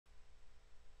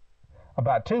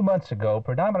About 2 months ago,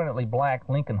 predominantly black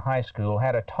Lincoln High School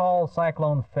had a tall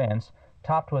cyclone fence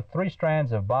topped with 3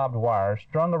 strands of barbed wire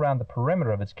strung around the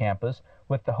perimeter of its campus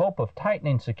with the hope of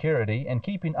tightening security and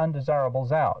keeping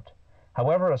undesirables out.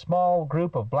 However, a small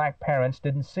group of black parents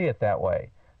didn't see it that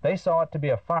way. They saw it to be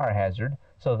a fire hazard,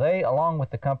 so they, along with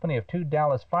the company of 2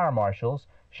 Dallas fire marshals,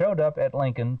 showed up at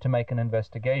Lincoln to make an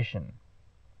investigation.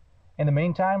 In the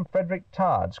meantime, Frederick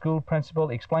Todd, school principal,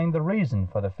 explained the reason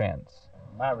for the fence.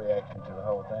 My reaction to the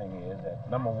whole thing is that,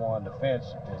 number one, the fence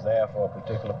is there for a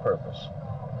particular purpose.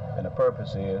 And the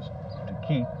purpose is to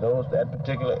keep that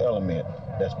particular element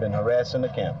that's been harassing the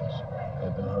campus,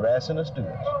 that's been harassing the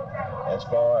students, as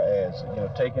far as,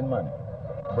 taking money,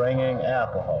 bringing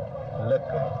alcohol,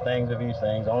 liquor, things of these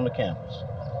things on the campus,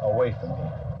 away from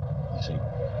here, you see.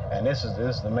 And this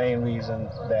is the main reason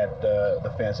that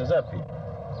the fence is up here.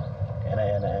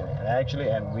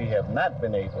 And we have not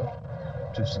been able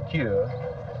to secure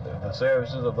the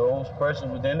services of those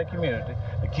persons within the community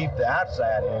to keep the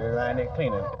outside area around there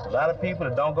clean. A lot of people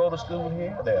that don't go to school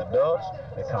here, they're adults,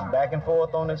 they come back and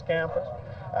forth on this campus.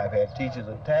 I've had teachers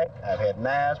attacked, I've had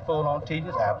knives pulled on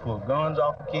teachers, I've pulled guns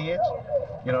off of kids,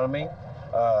 you know what I mean?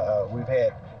 We've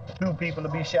had 2 people to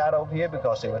be shot over here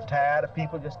because they were tired of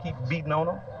people just keep beating on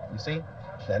them, you see?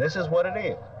 Now this is what it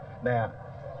is. Now,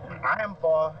 I am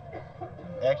for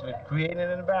actually creating an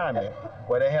environment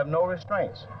where they have no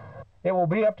restraints. It will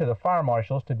be up to the fire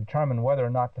marshals to determine whether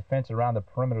or not the fence around the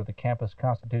perimeter of the campus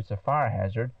constitutes a fire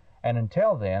hazard, and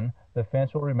until then, the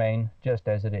fence will remain just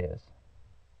as it is.